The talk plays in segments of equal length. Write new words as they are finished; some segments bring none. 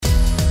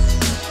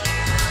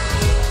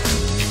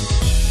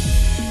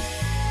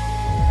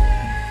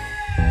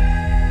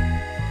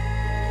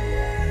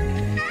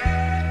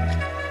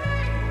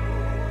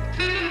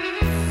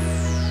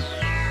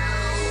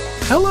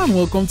Hello and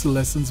welcome to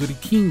Lessons with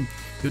the King,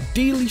 your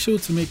daily show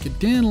to make your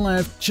day in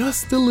life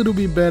just a little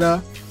bit better.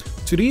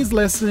 Today's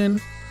lesson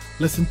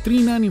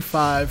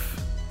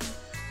 395.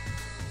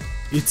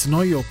 It's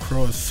not your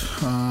cross.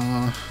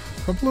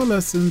 Couple of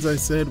lessons I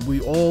said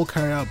we all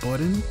carry our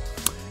burden,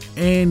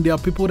 and there are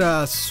people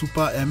that are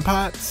super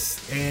empaths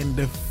and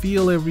they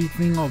feel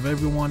everything of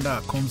everyone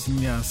that comes in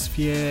their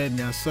sphere, in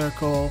their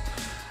circle,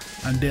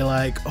 and they're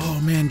like, oh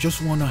man,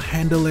 just want to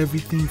handle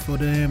everything for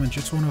them and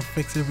just want to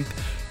fix everything.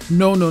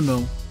 No,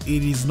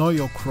 it is not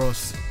your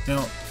cross. You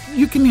know,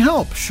 you can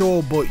help,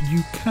 sure, but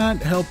you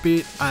can't help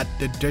it at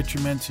the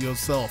detriment to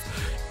yourself.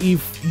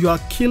 If you are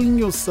killing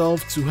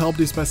yourself to help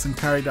this person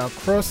carry that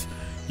cross,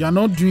 you're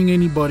not doing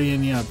anybody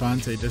any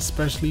advantage,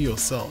 especially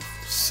yourself.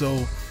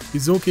 So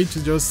it's okay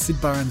to just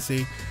sit back and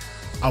say,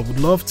 I would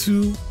love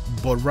to,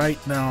 but right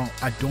now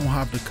I don't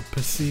have the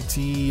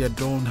capacity, I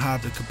don't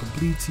have the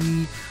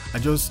capability. I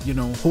just,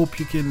 hope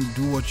you can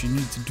do what you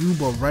need to do,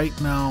 but right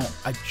now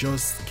I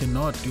just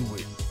cannot do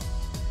it.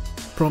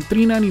 From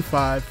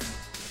 395,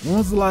 when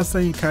was the last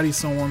time you carried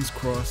someone's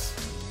cross?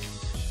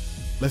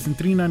 Lesson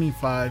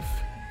 395,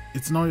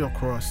 it's not your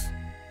cross.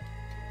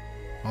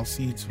 I'll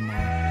see you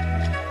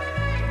tomorrow.